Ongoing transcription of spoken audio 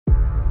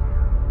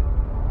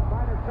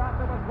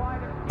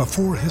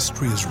Before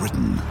history is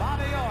written,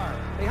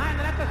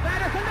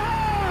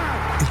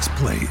 it's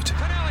played.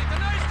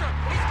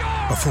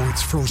 Before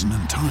it's frozen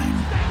in time,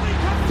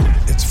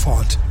 it's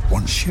fought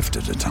one shift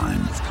at a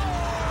time.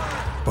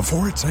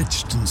 Before it's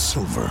etched in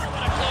silver,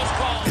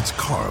 it's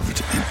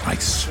carved in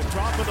ice.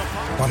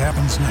 What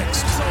happens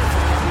next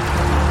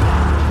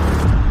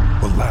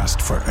will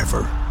last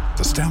forever.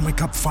 The Stanley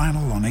Cup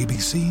Final on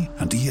ABC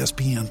and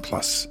ESPN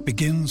Plus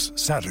begins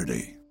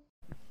Saturday.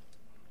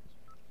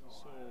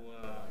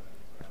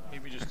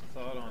 Maybe just a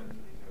thought on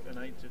the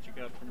night that you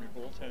got from your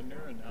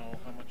goaltender and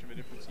how much of a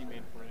difference he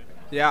made for you.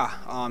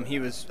 Yeah, he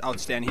was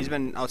outstanding. He's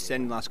been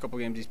outstanding the last couple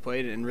of games he's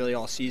played, and really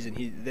all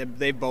season.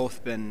 They've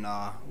both been.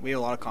 We have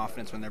a lot of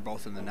confidence when they're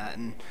both in the net,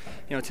 and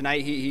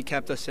tonight he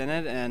kept us in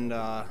it, and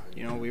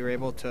we were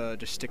able to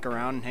just stick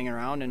around and hang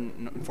around,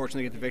 and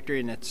unfortunately get the victory.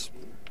 And it's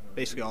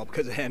basically all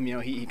because of him.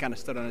 He kind of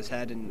stood on his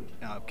head and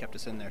kept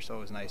us in there, so it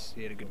was nice.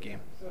 He had a good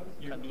game.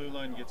 Your blue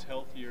line gets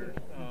healthier.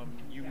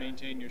 You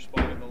maintain your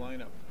spot in the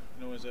lineup.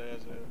 As a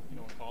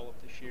call up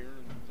this year,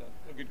 and is that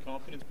a good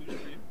confidence boost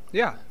for you?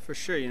 Yeah, for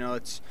sure.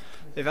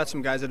 They've had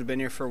some guys that have been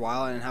here for a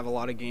while and have a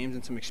lot of games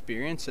and some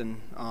experience, and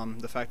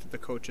the fact that the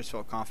coach just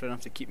felt confident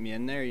enough to keep me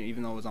in there,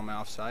 even though it was on my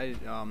offside,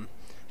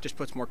 just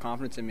puts more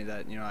confidence in me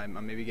that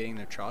I'm maybe getting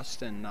their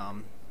trust, and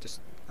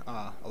just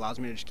allows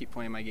me to just keep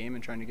playing my game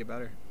and trying to get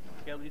better.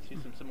 Yeah, leads you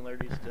some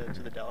similarities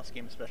to the Dallas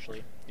game,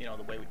 especially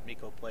the way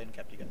Mikko played and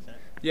kept you guys in it.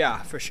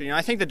 Yeah, for sure.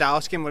 I think the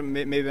Dallas game would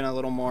maybe been a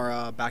little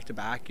more back to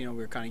back. We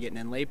were kind of getting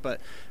in late,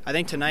 but I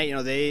think tonight,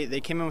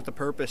 they came in with a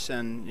purpose,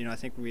 and I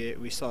think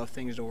we still have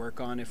things to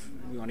work on if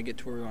we want to get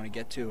to where we want to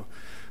get to.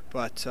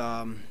 But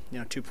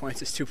 2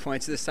 points is 2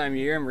 points this time of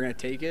year, and we're going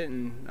to take it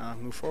and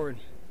move forward.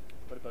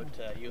 What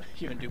about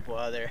you and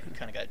Dubois there? You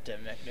kind of got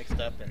mixed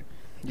up, and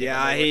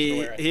yeah,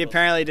 he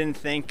apparently didn't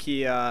think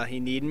he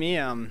needed me.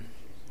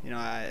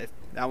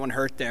 That one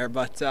hurt there,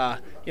 but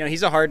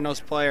he's a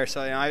hard-nosed player, so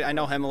I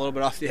know him a little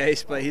bit off the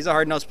ice, but he's a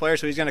hard-nosed player,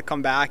 so he's going to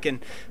come back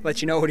and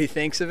let you know what he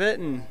thinks of it,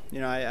 and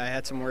I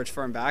had some words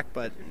for him back,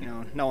 but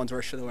no one's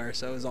worse for the wear,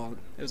 so it was all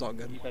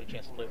good. You've had a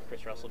chance to play with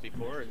Chris Russell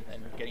before, and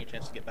getting a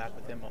chance to get back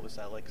with him, what was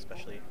that like,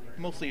 especially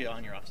mostly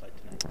on your offside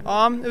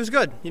tonight? It was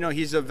good.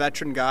 He's a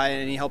veteran guy,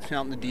 and he helps me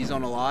out in the D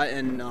zone a lot,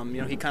 and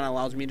he kind of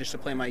allows me just to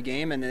play my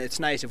game, and it's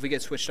nice if we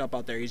get switched up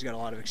out there. He's got a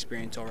lot of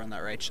experience over on that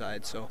right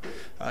side, so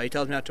he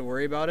tells me not to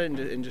worry about it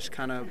and just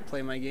kind of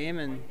play my game,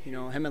 and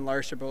him and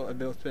Lars have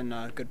both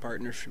been good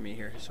partners for me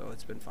here, so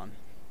it's been fun.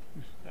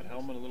 That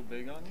helmet a little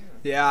big on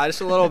you? Yeah,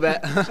 just a little bit.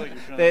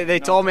 Like they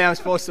told me I'm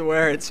supposed to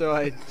wear it, so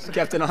I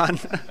kept it on.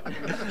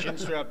 Chin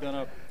strap done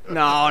up.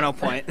 No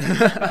point.